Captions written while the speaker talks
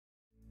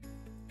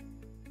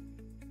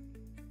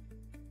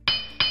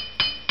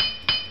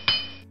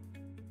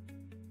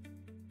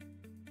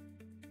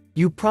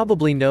You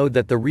probably know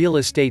that the real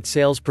estate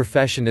sales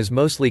profession is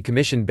mostly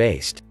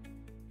commission-based.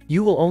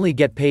 You will only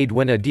get paid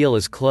when a deal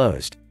is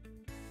closed.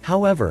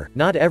 However,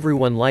 not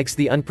everyone likes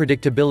the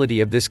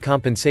unpredictability of this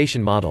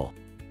compensation model.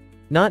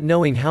 Not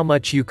knowing how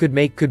much you could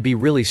make could be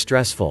really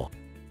stressful.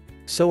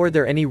 So are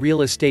there any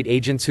real estate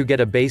agents who get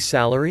a base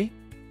salary?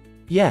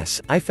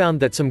 Yes, I found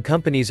that some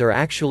companies are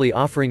actually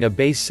offering a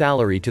base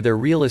salary to their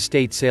real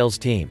estate sales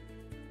team.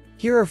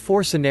 Here are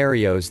 4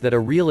 scenarios that a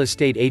real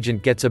estate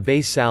agent gets a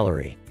base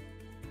salary.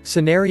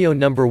 Scenario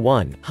number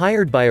 1,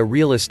 hired by a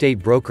real estate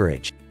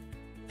brokerage.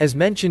 As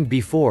mentioned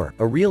before,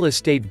 a real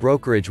estate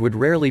brokerage would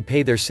rarely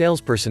pay their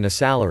salesperson a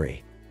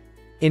salary.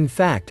 In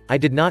fact, I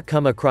did not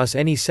come across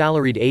any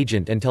salaried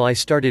agent until I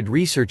started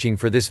researching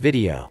for this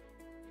video.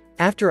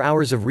 After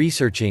hours of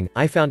researching,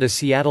 I found a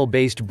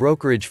Seattle-based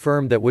brokerage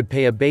firm that would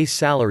pay a base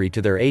salary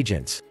to their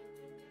agents.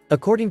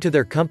 According to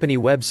their company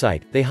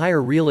website, they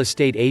hire real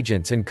estate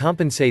agents and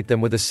compensate them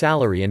with a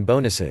salary and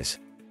bonuses.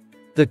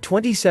 The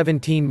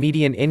 2017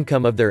 median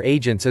income of their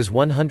agents is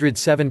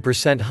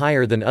 107%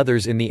 higher than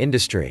others in the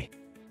industry.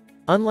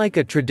 Unlike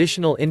a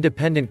traditional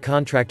independent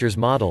contractors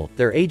model,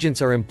 their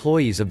agents are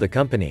employees of the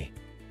company.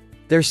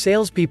 Their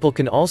salespeople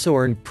can also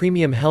earn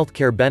premium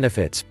healthcare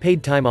benefits,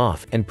 paid time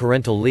off, and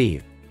parental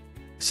leave.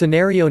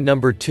 Scenario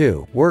number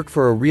 2, work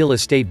for a real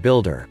estate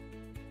builder.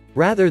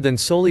 Rather than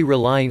solely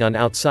relying on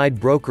outside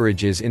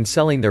brokerages in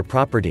selling their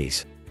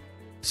properties,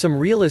 some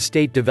real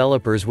estate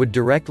developers would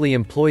directly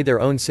employ their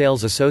own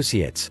sales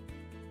associates.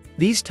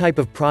 These type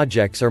of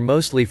projects are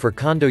mostly for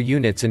condo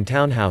units and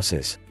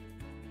townhouses.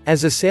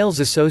 As a sales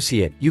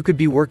associate, you could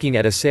be working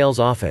at a sales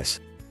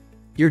office.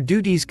 Your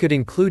duties could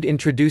include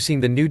introducing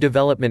the new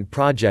development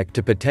project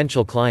to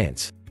potential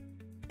clients,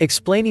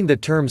 explaining the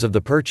terms of the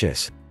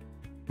purchase,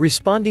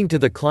 responding to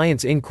the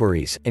client's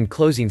inquiries, and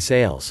closing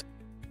sales.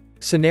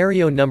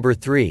 Scenario number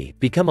 3,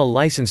 become a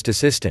licensed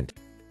assistant.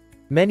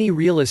 Many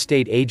real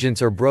estate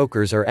agents or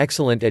brokers are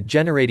excellent at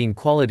generating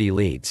quality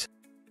leads.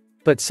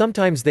 But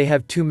sometimes they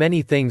have too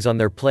many things on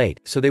their plate,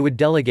 so they would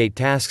delegate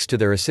tasks to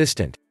their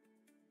assistant.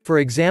 For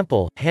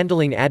example,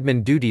 handling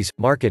admin duties,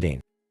 marketing,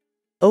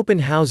 open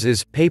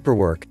houses,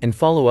 paperwork, and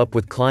follow-up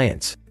with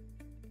clients.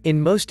 In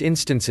most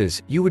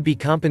instances, you would be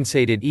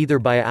compensated either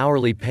by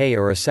hourly pay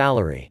or a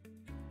salary.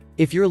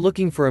 If you're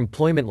looking for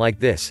employment like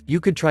this, you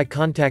could try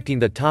contacting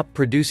the top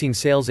producing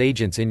sales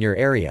agents in your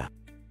area.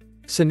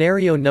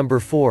 Scenario number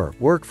 4,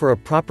 work for a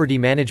property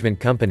management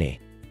company.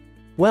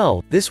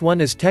 Well, this one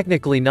is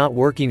technically not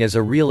working as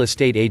a real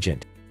estate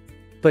agent.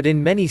 But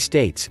in many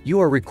states, you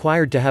are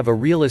required to have a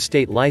real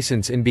estate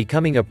license in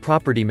becoming a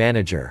property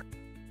manager,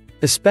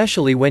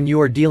 especially when you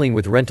are dealing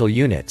with rental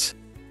units.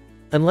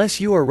 Unless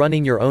you are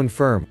running your own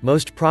firm,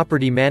 most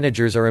property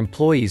managers are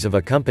employees of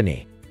a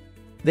company.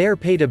 They are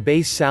paid a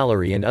base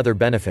salary and other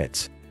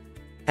benefits.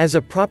 As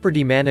a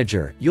property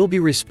manager, you'll be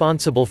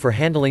responsible for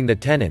handling the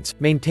tenants,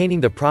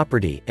 maintaining the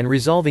property, and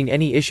resolving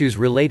any issues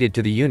related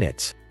to the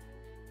units.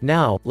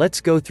 Now,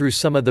 let's go through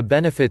some of the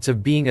benefits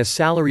of being a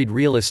salaried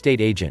real estate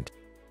agent.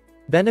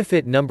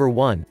 Benefit number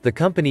 1, the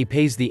company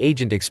pays the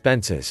agent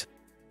expenses.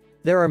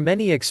 There are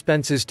many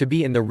expenses to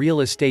be in the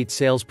real estate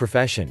sales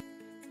profession.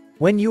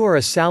 When you are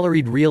a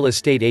salaried real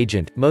estate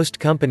agent, most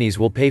companies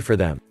will pay for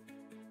them.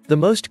 The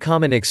most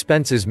common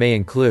expenses may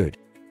include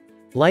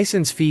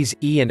license fees,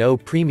 E&O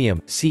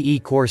premium, CE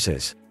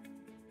courses,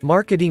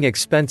 marketing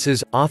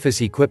expenses,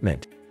 office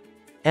equipment,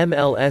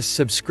 MLS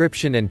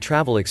subscription and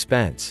travel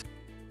expense.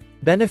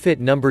 Benefit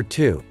number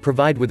 2,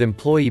 provide with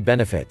employee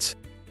benefits.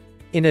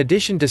 In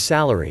addition to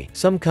salary,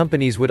 some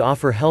companies would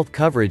offer health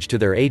coverage to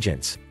their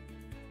agents.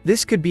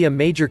 This could be a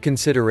major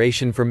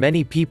consideration for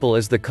many people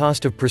as the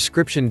cost of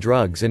prescription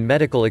drugs and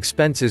medical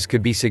expenses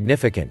could be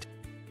significant.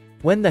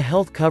 When the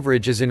health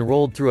coverage is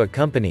enrolled through a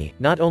company,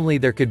 not only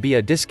there could be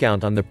a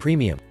discount on the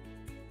premium,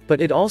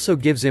 but it also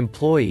gives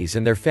employees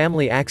and their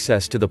family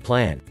access to the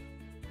plan.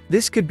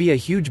 This could be a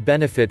huge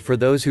benefit for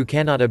those who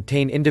cannot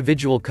obtain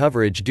individual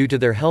coverage due to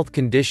their health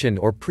condition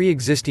or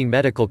pre-existing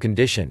medical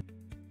condition.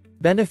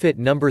 Benefit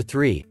number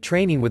 3,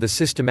 training with a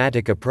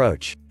systematic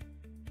approach.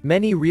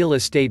 Many real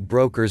estate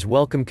brokers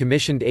welcome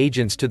commissioned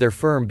agents to their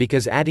firm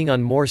because adding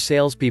on more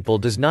salespeople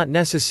does not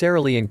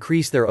necessarily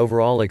increase their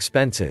overall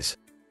expenses.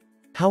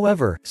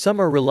 However, some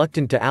are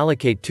reluctant to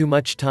allocate too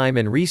much time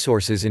and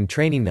resources in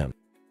training them.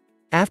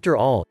 After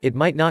all, it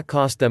might not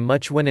cost them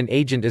much when an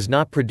agent is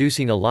not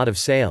producing a lot of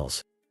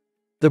sales.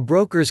 The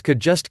brokers could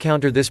just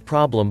counter this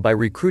problem by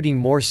recruiting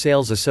more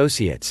sales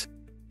associates.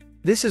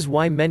 This is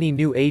why many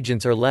new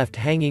agents are left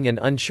hanging and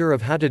unsure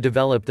of how to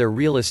develop their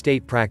real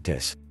estate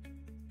practice.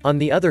 On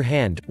the other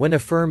hand, when a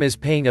firm is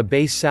paying a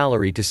base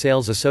salary to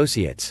sales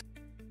associates,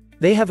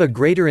 they have a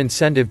greater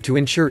incentive to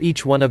ensure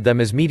each one of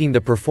them is meeting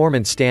the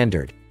performance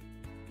standard.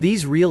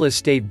 These real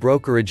estate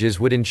brokerages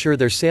would ensure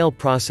their sale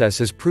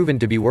process is proven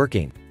to be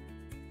working,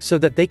 so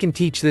that they can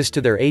teach this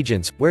to their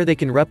agents, where they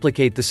can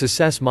replicate the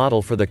success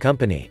model for the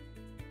company.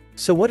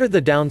 So what are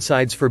the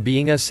downsides for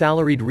being a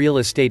salaried real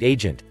estate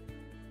agent?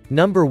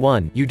 Number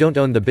 1, you don't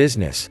own the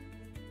business.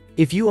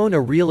 If you own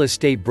a real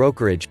estate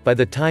brokerage, by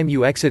the time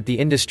you exit the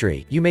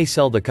industry, you may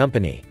sell the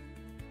company.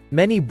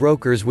 Many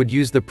brokers would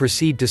use the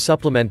proceeds to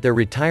supplement their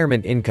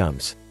retirement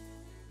incomes.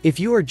 If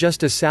you are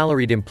just a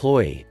salaried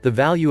employee, the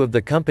value of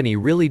the company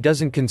really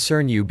doesn't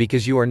concern you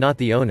because you are not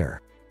the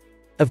owner.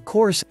 Of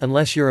course,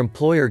 unless your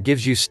employer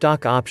gives you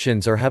stock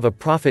options or have a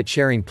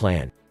profit-sharing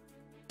plan.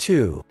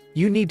 2.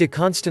 You need to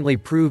constantly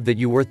prove that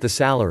you're worth the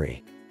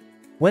salary.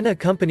 When a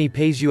company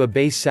pays you a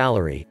base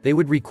salary, they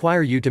would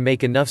require you to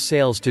make enough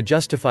sales to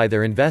justify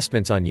their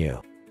investments on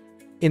you.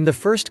 In the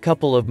first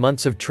couple of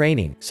months of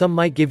training, some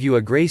might give you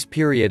a grace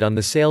period on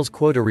the sales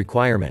quota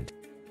requirement.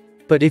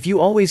 But if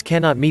you always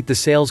cannot meet the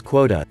sales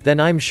quota, then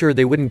I'm sure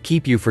they wouldn't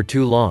keep you for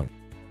too long.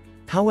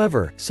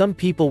 However, some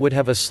people would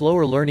have a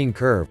slower learning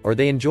curve, or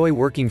they enjoy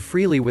working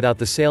freely without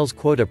the sales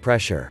quota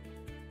pressure.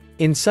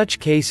 In such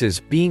cases,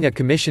 being a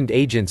commissioned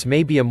agent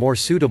may be a more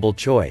suitable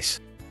choice.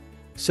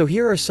 So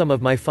here are some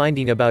of my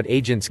findings about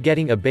agents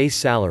getting a base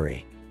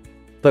salary.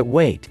 But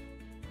wait.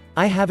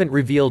 I haven't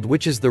revealed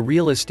which is the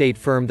real estate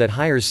firm that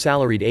hires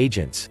salaried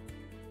agents.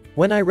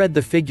 When I read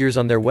the figures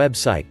on their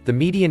website, the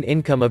median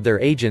income of their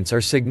agents are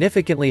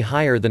significantly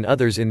higher than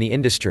others in the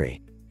industry.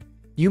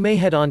 You may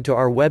head on to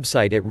our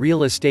website at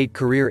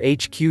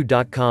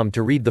realestatecareerhq.com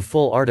to read the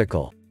full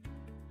article.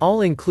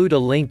 I'll include a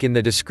link in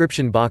the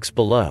description box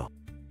below.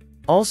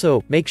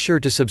 Also, make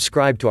sure to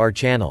subscribe to our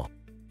channel.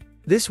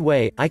 This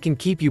way, I can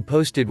keep you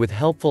posted with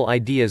helpful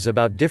ideas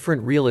about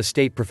different real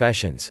estate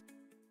professions.